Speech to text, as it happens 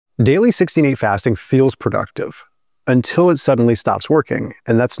Daily 16-8 fasting feels productive until it suddenly stops working.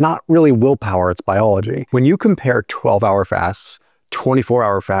 And that's not really willpower, it's biology. When you compare 12-hour fasts,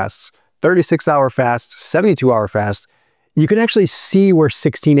 24-hour fasts, 36-hour fasts, 72-hour fasts, you can actually see where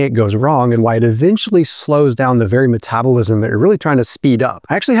 16-8 goes wrong and why it eventually slows down the very metabolism that you're really trying to speed up.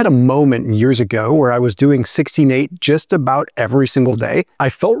 I actually had a moment years ago where I was doing 16-8 just about every single day. I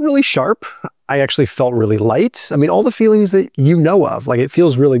felt really sharp. I actually felt really light. I mean, all the feelings that you know of, like it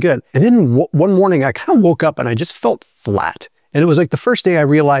feels really good. And then one morning I kind of woke up and I just felt flat. And it was like the first day I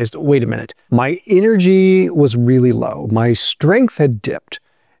realized, wait a minute, my energy was really low. My strength had dipped.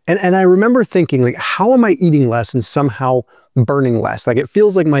 And I remember thinking, like, how am I eating less and somehow burning less? Like, it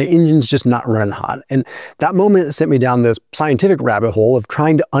feels like my engine's just not running hot. And that moment sent me down this scientific rabbit hole of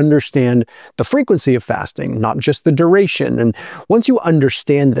trying to understand the frequency of fasting, not just the duration. And once you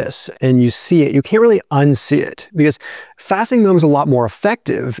understand this and you see it, you can't really unsee it, because fasting becomes a lot more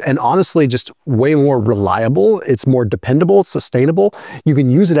effective and honestly just way more reliable. It's more dependable, it's sustainable. You can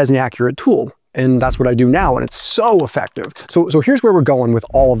use it as an accurate tool. And that's what I do now, and it's so effective. So here's where we're going with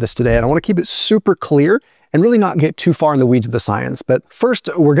all of this today, and I want to keep it super clear and really not get too far in the weeds of the science. But first,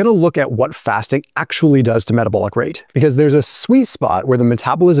 we're going to look at what fasting actually does to metabolic rate, because there's a sweet spot where the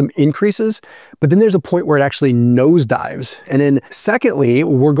metabolism increases, but then there's a point where it actually nosedives. And then secondly,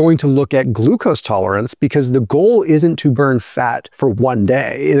 we're going to look at glucose tolerance, because the goal isn't to burn fat for one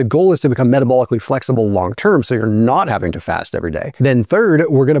day. The goal is to become metabolically flexible long-term, so you're not having to fast every day. Then third,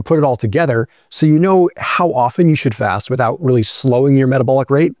 we're going to put it all together so you know how often you should fast without really slowing your metabolic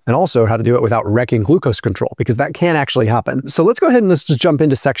rate, and also how to do it without wrecking glucose control, because that can actually happen. So let's go ahead and let's just jump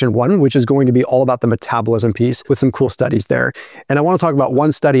into section 1, which is going to be all about the metabolism piece with some cool studies there. And I want to talk about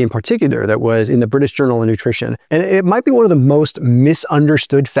one study in particular that was in the British Journal of Nutrition. And it might be one of the most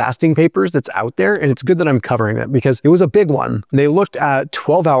misunderstood fasting papers that's out there. And it's good that I'm covering it because it was a big one. They looked at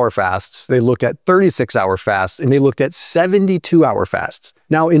 12-hour fasts, they looked at 36-hour fasts, and they looked at 72-hour fasts.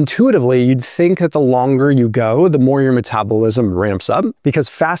 Now, intuitively, you'd think that the longer you go, the more your metabolism ramps up, because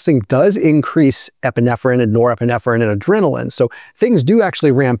fasting does increase epinephrine and norepinephrine and adrenaline. So things do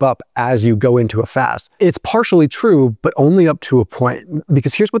actually ramp up as you go into a fast. It's partially true, but only up to a point,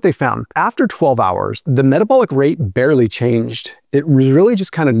 because here's what they found. After 12 hours, the metabolic rate barely changed. It was really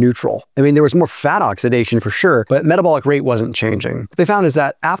just kind of neutral. I mean, there was more fat oxidation for sure, but metabolic rate wasn't changing. What they found is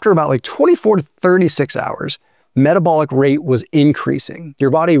that after about like 24 to 36 hours, metabolic rate was increasing. Your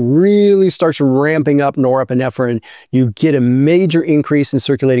body really starts ramping up norepinephrine. You get a major increase in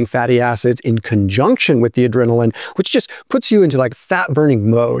circulating fatty acids in conjunction with the adrenaline, which just puts you into like fat burning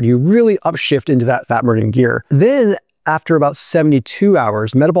mode. You really upshift into that fat burning gear. Then after about 72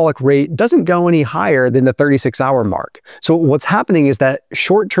 hours, metabolic rate doesn't go any higher than the 36-hour mark. So what's happening is that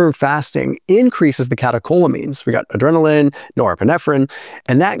short-term fasting increases the catecholamines. We got adrenaline, norepinephrine,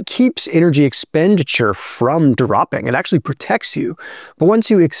 and that keeps energy expenditure from dropping. It actually protects you. But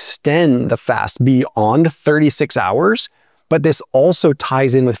once you extend the fast beyond 36 hours, but this also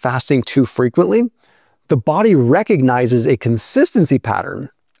ties in with fasting too frequently, the body recognizes a consistency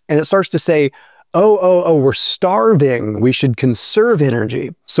pattern, and it starts to say, oh, we're starving, we should conserve energy.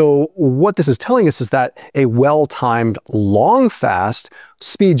 So what this is telling us is that a well-timed long fast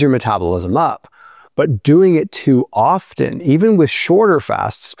speeds your metabolism up. But doing it too often, even with shorter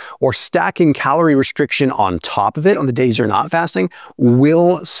fasts or stacking calorie restriction on top of it on the days you're not fasting,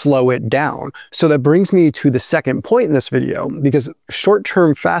 will slow it down. So that brings me to the second point in this video, because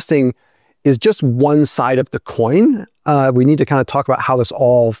short-term fasting is just one side of the coin. We need to kind of talk about how this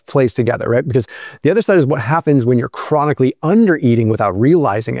all plays together, right? Because the other side is what happens when you're chronically under-eating without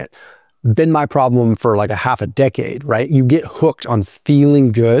realizing it. Been my problem for like a half a decade, right? You get hooked on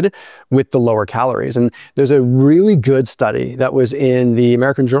feeling good with the lower calories. And there's a really good study that was in the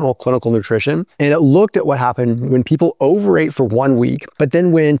American Journal of Clinical Nutrition, and it looked at what happened when people overate for 1 week, but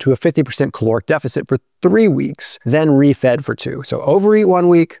then went into a 50% caloric deficit for 3 weeks, then refed for 2. So overeat 1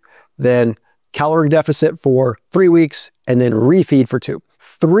 week, then calorie deficit for 3 weeks, and then refeed for 2.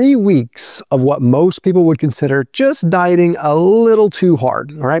 3 weeks of what most people would consider just dieting a little too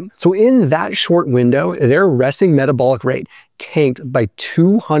hard, all right? So in that short window, their resting metabolic rate tanked by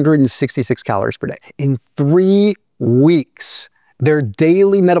 266 calories per day. In 3 weeks, their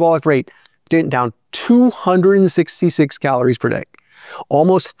daily metabolic rate went down 266 calories per day.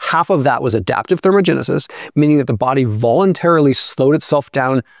 Almost half of that was adaptive thermogenesis, meaning that the body voluntarily slowed itself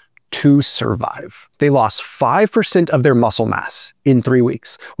down to survive. They lost 5% of their muscle mass in 3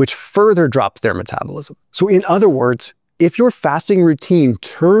 weeks, which further dropped their metabolism. So in other words, if your fasting routine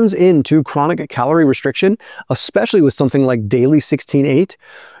turns into chronic calorie restriction, especially with something like daily 16-8,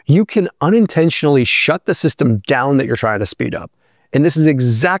 you can unintentionally shut the system down that you're trying to speed up. And this is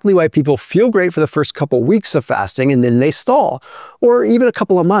exactly why people feel great for the first couple weeks of fasting and then they stall, or even a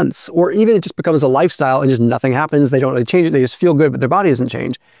couple of months, or even it just becomes a lifestyle and just nothing happens. They don't really change it. They just feel good, but their body doesn't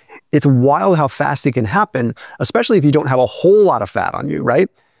change. It's wild how fasting can happen, especially if you don't have a whole lot of fat on you, right?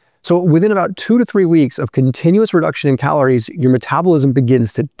 So within about 2 to 3 weeks of continuous reduction in calories, your metabolism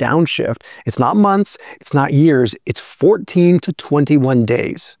begins to downshift. It's not months, it's not years, it's 14 to 21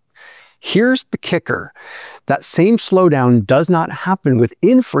 days. Here's the kicker. That same slowdown does not happen with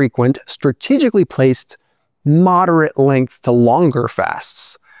infrequent, strategically placed, moderate length to longer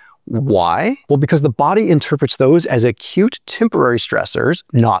fasts. Why? Well, because the body interprets those as acute temporary stressors,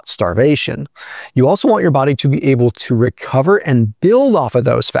 not starvation. You also want your body to be able to recover and build off of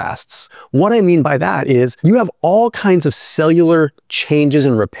those fasts. What I mean by that is you have all kinds of cellular changes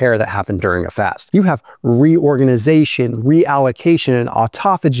and repair that happen during a fast. You have reorganization, reallocation, and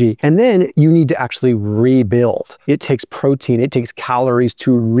autophagy, and then you need to actually rebuild. It takes protein, it takes calories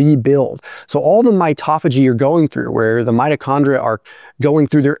to rebuild. So all the mitophagy you're going through, where the mitochondria are going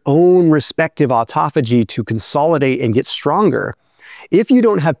through their own respective autophagy to consolidate and get stronger, if you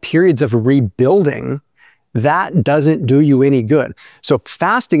don't have periods of rebuilding, that doesn't do you any good. So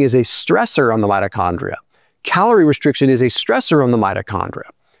fasting is a stressor on the mitochondria. Calorie restriction is a stressor on the mitochondria.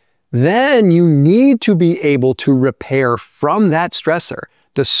 Then you need to be able to repair from that stressor.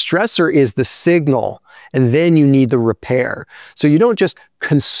 The stressor is the signal, and then you need the repair. So you don't just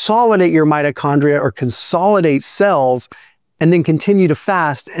consolidate your mitochondria or consolidate cells and then continue to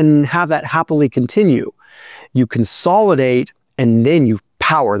fast and have that happily continue. You consolidate and then you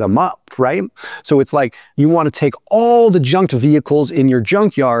power them up, right? So it's like you want to take all the junked vehicles in your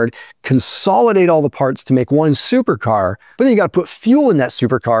junkyard, consolidate all the parts to make one supercar, but then you got to put fuel in that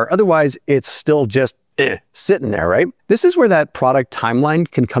supercar. Otherwise, it's still just sitting there, right? This is where that product timeline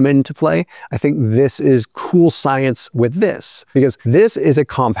can come into play. I think this is cool science with this, because this is a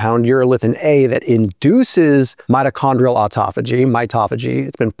compound, urolithin A, that induces mitochondrial autophagy, mitophagy.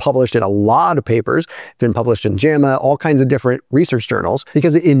 It's been published in a lot of papers. It's been published in JAMA, all kinds of different research journals,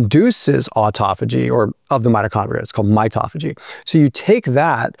 because it induces autophagy or of the mitochondria. It's called mitophagy. So you take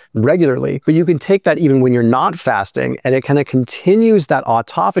that regularly, but you can take that even when you're not fasting, and it kind of continues that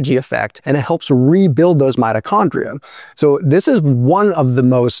autophagy effect, and it helps rebuild those mitochondria. So this is one of the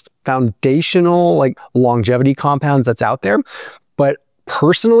most foundational longevity compounds that's out there. But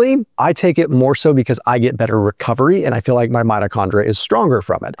personally, I take it more so because I get better recovery and I feel like my mitochondria is stronger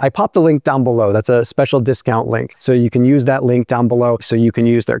from it. I popped the link down below. That's a special discount link. So you can use that link down below. So you can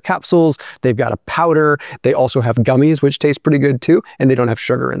use their capsules. They've got a powder. They also have gummies, which taste pretty good too. And they don't have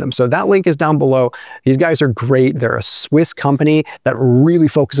sugar in them. So that link is down below. These guys are great. They're a Swiss company that really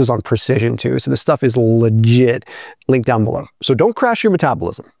focuses on precision too. So the stuff is legit. Link down below. So don't crash your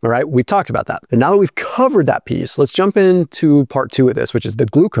metabolism. All right. We've talked about that. And now that we've covered that piece, let's jump into part 2 of this, which is the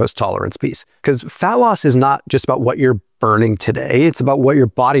glucose tolerance piece. Because fat loss is not just about what you're burning today. It's about what your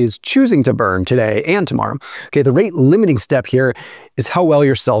body is choosing to burn today and tomorrow. Okay, the rate limiting step here is how well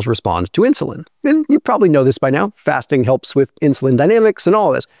your cells respond to insulin. And you probably know this by now. Fasting helps with insulin dynamics and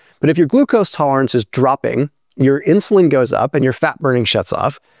all this. But if your glucose tolerance is dropping, your insulin goes up and your fat burning shuts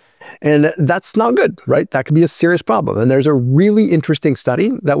off. And that's not good, right? That could be a serious problem. And there's a really interesting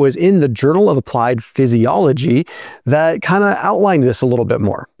study that was in the Journal of Applied Physiology that kind of outlined this a little bit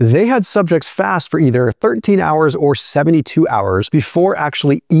more. They had subjects fast for either 13 hours or 72 hours before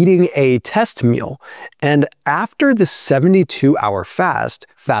actually eating a test meal. And after the 72-hour fast,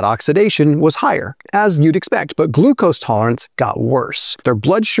 fat oxidation was higher, as you'd expect, but glucose tolerance got worse. Their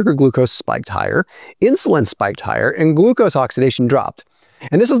blood sugar glucose spiked higher, insulin spiked higher, and glucose oxidation dropped.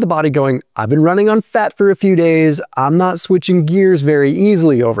 And this is the body going, I've been running on fat for a few days. I'm not switching gears very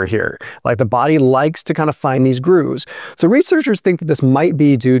easily over here. Like the body likes to kind of find these grooves. So researchers think that this might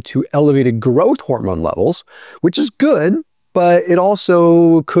be due to elevated growth hormone levels, which is good, but it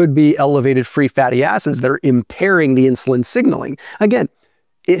also could be elevated free fatty acids that are impairing the insulin signaling. Again,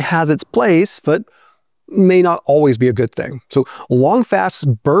 it has its place, but may not always be a good thing. So long fasts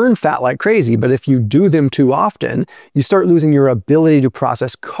burn fat like crazy, but if you do them too often, you start losing your ability to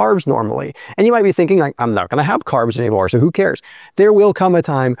process carbs normally. And you might be thinking, like, I'm not going to have carbs anymore, so who cares? There will come a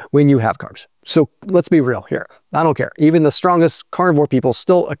time when you have carbs. So let's be real here. I don't care. Even the strongest carnivore people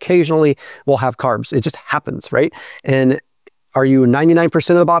still occasionally will have carbs. It just happens, right? And are you 99%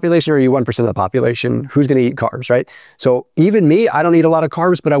 of the population or are you 1% of the population? Who's going to eat carbs, right? So even me, I don't eat a lot of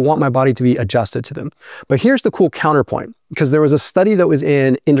carbs, but I want my body to be adjusted to them. But here's the cool counterpoint. because there was a study that was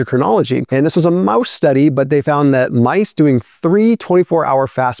in endocrinology, and this was a mouse study, but they found that mice doing 3 24-hour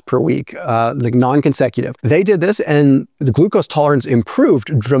fasts per week, like non-consecutive, they did this and the glucose tolerance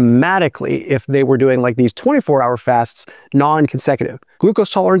improved dramatically if they were doing like these 24-hour fasts non-consecutive.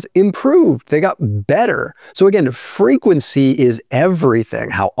 Glucose tolerance improved. They got better. So again, frequency is everything.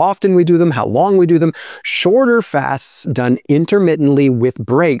 How often we do them, how long we do them. Shorter fasts done intermittently with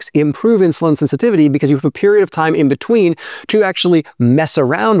breaks improve insulin sensitivity because you have a period of time in between to actually mess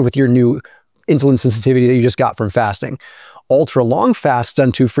around with your new insulin sensitivity that you just got from fasting. Ultra long fasts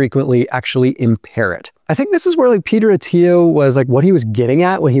done too frequently actually impair it. I think this is where like Peter Attia was like what he was getting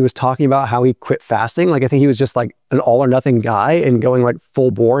at when he was talking about how he quit fasting. Like I think he was just like an all or nothing guy and going like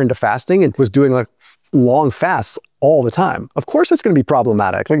full bore into fasting and was doing like long fasts all the time. Of course it's going to be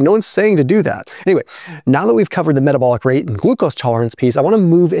problematic. Like no one's saying to do that. Anyway, now that we've covered the metabolic rate and glucose tolerance piece, I want to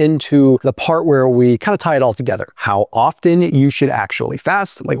move into the part where we kind of tie it all together. How often you should actually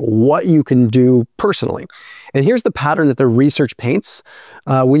fast, like what you can do personally. And here's the pattern that the research paints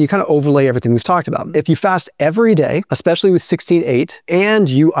when you kind of overlay everything we've talked about. If you fast every day, especially with 16-8, and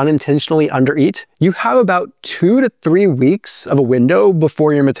you unintentionally undereat, you have about 2 to 3 weeks of a window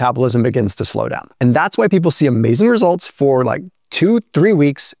before your metabolism begins to slow down. And that's why people see amazing results for like 2-3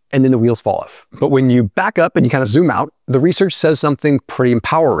 weeks and then the wheels fall off. But when you back up and you kind of zoom out, the research says something pretty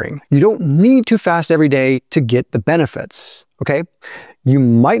empowering. You don't need to fast every day to get the benefits, okay? You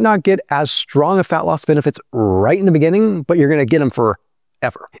might not get as strong of fat loss benefits right in the beginning, but you're gonna get them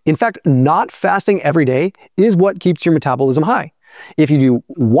forever. In fact, not fasting every day is what keeps your metabolism high. If you do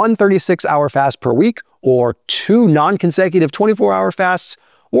 1 36-hour fast per week or 2 non-consecutive 24-hour fasts,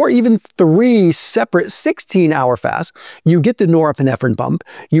 or even 3 separate 16-hour fasts, you get the norepinephrine bump,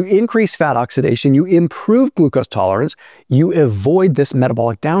 you increase fat oxidation, you improve glucose tolerance, you avoid this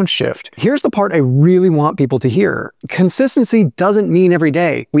metabolic downshift. Here's the part I really want people to hear. Consistency doesn't mean every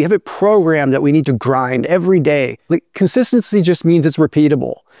day. We have it programmed that we need to grind every day. Like, consistency just means it's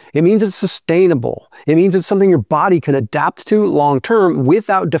repeatable. It means it's sustainable. It means it's something your body can adapt to long-term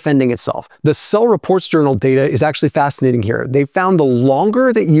without defending itself. The Cell Reports Journal data is actually fascinating here. They found the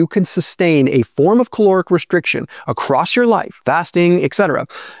longer that you can sustain a form of caloric restriction across your life, fasting, etc.,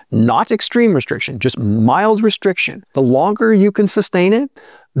 not extreme restriction, just mild restriction, the longer you can sustain it,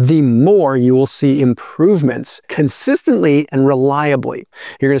 the more you will see improvements consistently and reliably.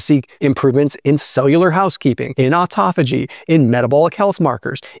 You're going to see improvements in cellular housekeeping, in autophagy, in metabolic health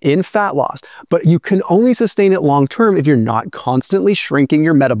markers, in fat loss, but you can only sustain it long-term if you're not constantly shrinking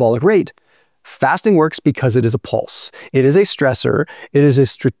your metabolic rate. Fasting works because it is a pulse. It is a stressor. It is a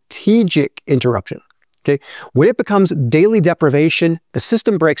strategic interruption. Okay? When it becomes daily deprivation, the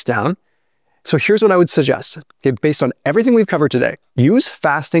system breaks down. So here's what I would suggest, okay, based on everything we've covered today. Use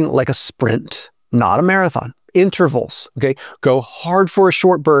fasting like a sprint, not a marathon. Intervals, okay? Go hard for a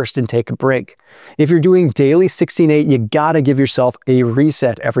short burst and take a break. If you're doing daily 16-8, you gotta give yourself a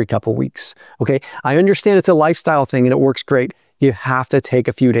reset every couple weeks, okay? I understand it's a lifestyle thing and it works great. You have to take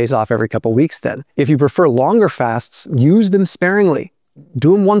a few days off every couple weeks then. If you prefer longer fasts, use them sparingly.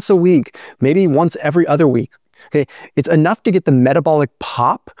 Do them once a week, maybe once every other week. Okay, it's enough to get the metabolic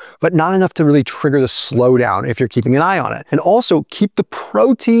pop, but not enough to really trigger the slowdown if you're keeping an eye on it. And also keep the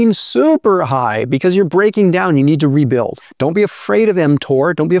protein super high because you're breaking down, you need to rebuild. Don't be afraid of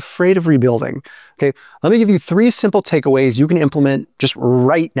mTOR, don't be afraid of rebuilding. Okay, let me give you 3 simple takeaways you can implement just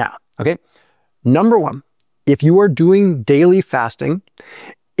right now, okay? Number 1, if you are doing daily fasting,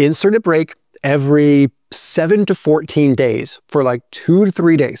 insert a break every 7 to 14 days for like 2 to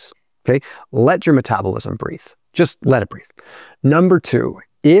 3 days. Okay, let your metabolism breathe. Just let it breathe. Number 2,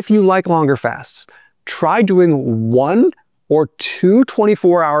 if you like longer fasts, try doing 1 or 2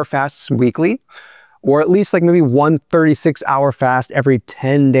 24-hour fasts weekly, or at least like maybe 1 36-hour fast every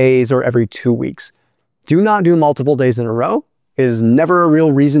 10 days or every 2 weeks. Do not do multiple days in a row. It is never a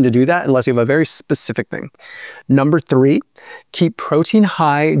real reason to do that unless you have a very specific thing. Number 3, keep protein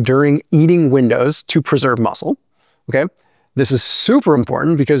high during eating windows to preserve muscle. Okay. This is super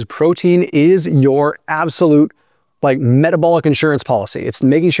important because protein is your absolute like metabolic insurance policy. It's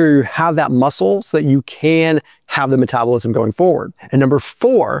making sure you have that muscle so that you can have the metabolism going forward. And number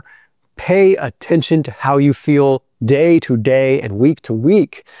 4, pay attention to how you feel day to day and week to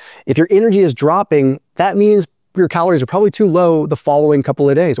week. If your energy is dropping, that means your calories are probably too low the following couple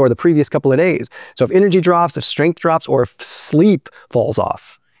of days or the previous couple of days. So if energy drops, if strength drops, or if sleep falls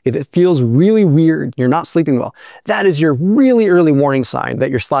off, if it feels really weird, you're not sleeping well, that is your really early warning sign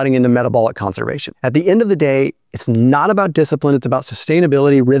that you're sliding into metabolic conservation. At the end of the day, It's not about discipline, it's about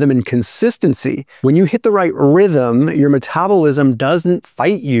sustainability, rhythm, and consistency. When you hit the right rhythm, your metabolism doesn't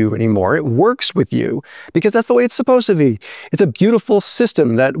fight you anymore. It works with you because that's the way it's supposed to be. It's a beautiful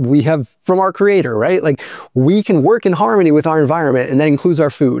system that we have from our creator, right? Like, we can work in harmony with our environment, and that includes our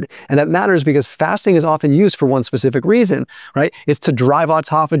food. And that matters because fasting is often used for one specific reason, right? It's to drive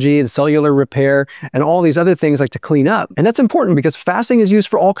autophagy and cellular repair and all these other things, like to clean up. And that's important because fasting is used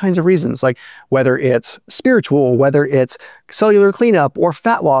for all kinds of reasons, like whether it's spiritual, whether it's cellular cleanup or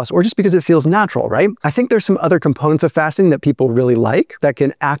fat loss, or just because it feels natural, right? I think there's some other components of fasting that people really like that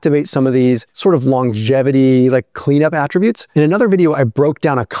can activate some of these sort of longevity, like cleanup attributes. In another video, I broke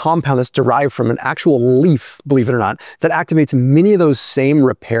down a compound that's derived from an actual leaf, believe it or not, that activates many of those same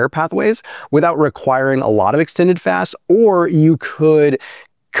repair pathways without requiring a lot of extended fast, or you could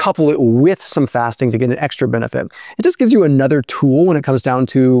couple it with some fasting to get an extra benefit. It just gives you another tool when it comes down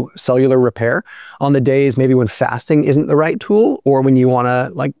to cellular repair on the days maybe when fasting isn't the right tool, or when you want to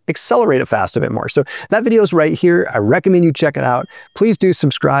like accelerate a fast a bit more. So that video is right here. I recommend you check it out. Please do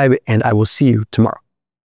subscribe, and I will see you tomorrow.